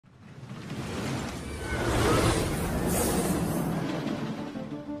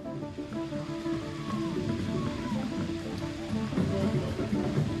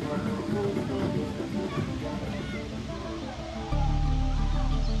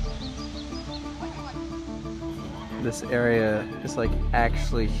this area is like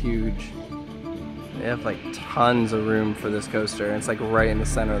actually huge. They have like tons of room for this coaster, and it's like right in the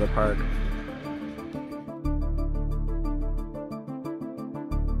center of the park.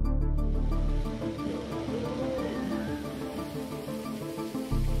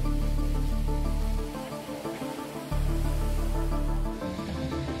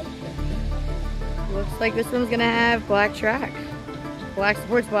 Looks like this one's gonna have black track. Black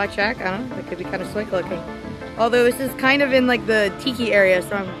supports black track. I don't know. It could be kind of slick looking. Although this is kind of in like the tiki area,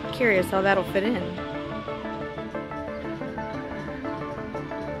 so I'm curious how that'll fit in.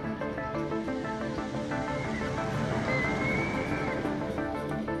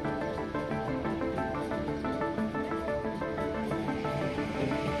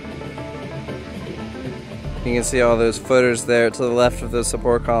 You can see all those footers there to the left of the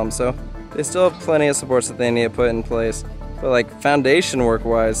support column, so they still have plenty of supports that they need to put in place. But like foundation work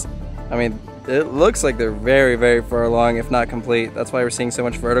wise, I mean, it looks like they're very, very far along, if not complete. That's why we're seeing so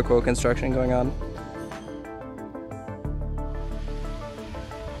much vertical construction going on.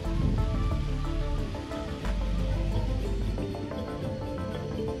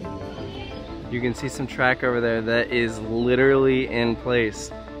 You can see some track over there that is literally in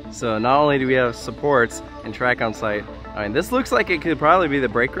place. So not only do we have supports and track on site, I mean, this looks like it could probably be the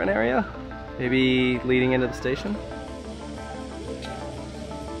brake run area, maybe leading into the station.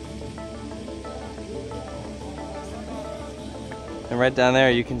 And right down there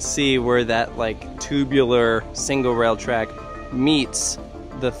you can see where that like tubular single rail track meets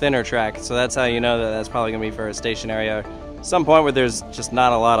the thinner track. So that's how you know that that's probably gonna be for a station area. Some point where there's just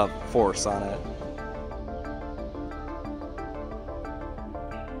not a lot of force on it.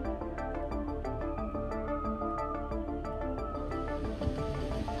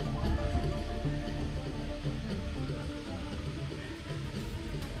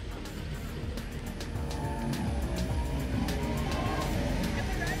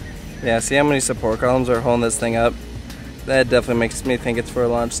 Yeah, see how many support columns are holding this thing up? That definitely makes me think it's for a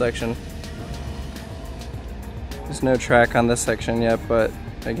launch section. There's no track on this section yet, but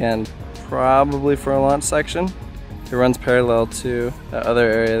again, probably for a launch section. It runs parallel to that other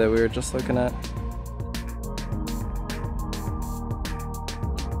area that we were just looking at.